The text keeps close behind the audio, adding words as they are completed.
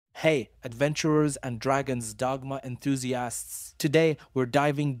Hey, adventurers and Dragon's Dogma enthusiasts! Today, we're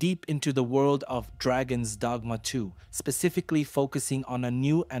diving deep into the world of Dragon's Dogma 2, specifically focusing on a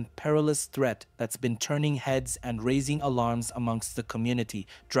new and perilous threat that's been turning heads and raising alarms amongst the community,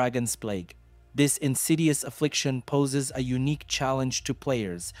 Dragonsplague. This insidious affliction poses a unique challenge to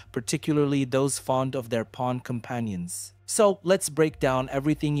players, particularly those fond of their pawn companions. So let's break down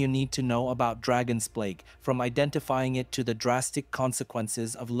everything you need to know about Dragonsplague, from identifying it to the drastic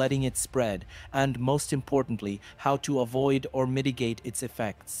consequences of letting it spread, and most importantly, how to avoid or mitigate its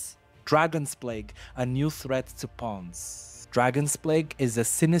effects. Dragonsplague, a new threat to pawns. Dragonsplague is a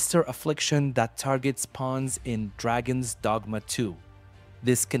sinister affliction that targets pawns in Dragon's Dogma 2.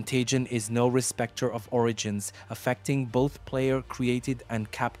 This contagion is no respecter of origins, affecting both player-created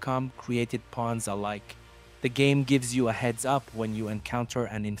and Capcom-created pawns alike. The game gives you a heads up when you encounter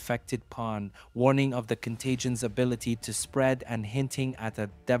an infected pawn, warning of the contagion's ability to spread and hinting at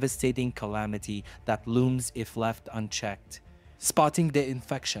a devastating calamity that looms if left unchecked. Spotting the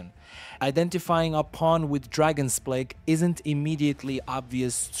infection. Identifying a pawn with Dragonsplague isn't immediately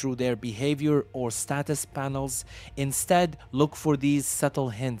obvious through their behavior or status panels. Instead, look for these subtle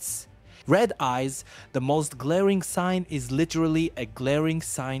hints. Red eyes, the most glaring sign, is literally a glaring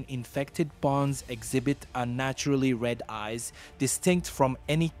sign. Infected pawns exhibit unnaturally red eyes, distinct from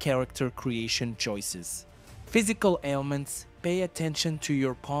any character creation choices. Physical ailments, pay attention to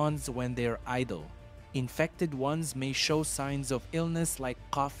your pawns when they're idle. Infected ones may show signs of illness like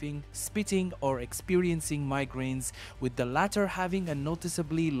coughing, spitting, or experiencing migraines, with the latter having a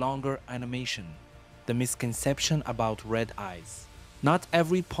noticeably longer animation. The misconception about red eyes. Not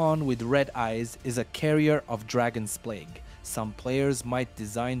every pawn with red eyes is a carrier of Dragonsplague. Some players might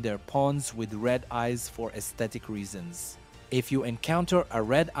design their pawns with red eyes for aesthetic reasons. If you encounter a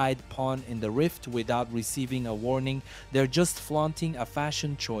red-eyed pawn in the rift without receiving a warning, they're just flaunting a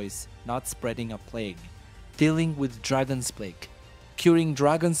fashion choice, not spreading a plague. Dealing with Dragonsplague. Curing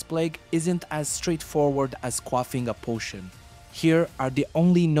Dragonsplague isn't as straightforward as quaffing a potion. Here are the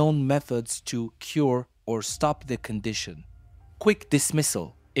only known methods to cure or stop the condition. Quick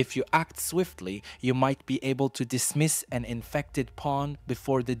dismissal. If you act swiftly, you might be able to dismiss an infected pawn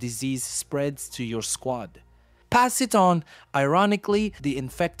before the disease spreads to your squad. Pass it on. Ironically, the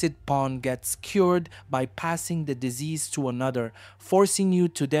infected pawn gets cured by passing the disease to another, forcing you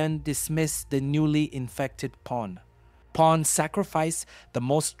to then dismiss the newly infected pawn. Pawn sacrifice. The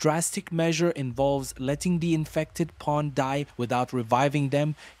most drastic measure involves letting the infected pawn die without reviving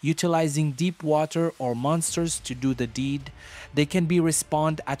them, utilizing deep water or monsters to do the deed. They can be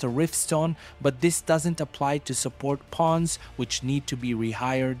respawned at a riftstone, but this doesn't apply to support pawns which need to be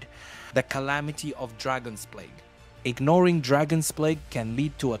rehired. The calamity of Dragonsplague. Ignoring Dragonsplague can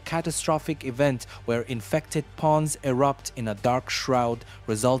lead to a catastrophic event where infected pawns erupt in a dark shroud,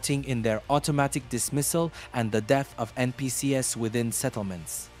 resulting in their automatic dismissal and the death of NPCs within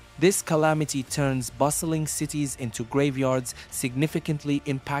settlements. This calamity turns bustling cities into graveyards, significantly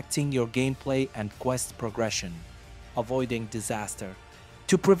impacting your gameplay and quest progression. Avoiding disaster.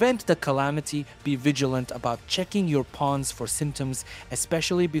 To prevent the calamity, be vigilant about checking your pawns for symptoms,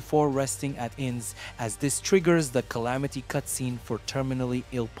 especially before resting at inns, as this triggers the calamity cutscene for terminally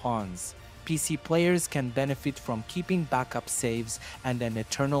ill pawns. PC players can benefit from keeping backup saves, and an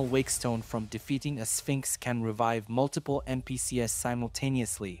eternal wakestone from defeating a sphinx can revive multiple NPCs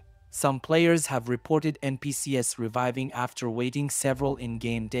simultaneously. Some players have reported NPCs reviving after waiting several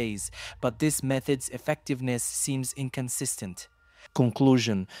in-game days, but this method's effectiveness seems inconsistent.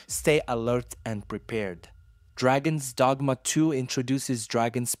 Conclusion: stay alert and prepared. Dragon's Dogma 2 introduces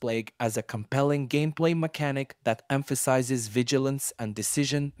Dragonsplague as a compelling gameplay mechanic that emphasizes vigilance and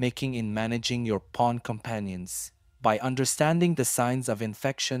decision-making in managing your pawn companions. By understanding the signs of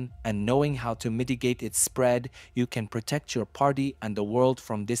infection and knowing how to mitigate its spread, you can protect your party and the world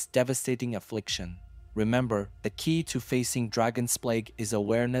from this devastating affliction. Remember, the key to facing Dragonsplague is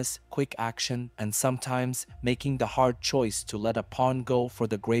awareness, quick action, and sometimes making the hard choice to let a pawn go for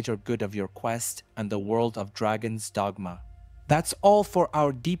the greater good of your quest and the world of Dragon's Dogma. That's all for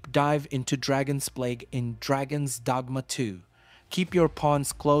our deep dive into Dragonsplague in Dragon's Dogma 2. Keep your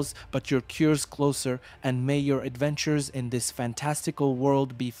pawns close, but your cures closer, and may your adventures in this fantastical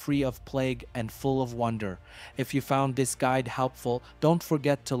world be free of plague and full of wonder. If you found this guide helpful, don't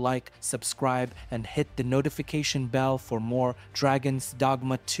forget to like, subscribe, and hit the notification bell for more Dragon's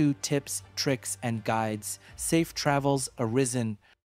Dogma 2 tips, tricks, and guides. Safe travels, Arisen.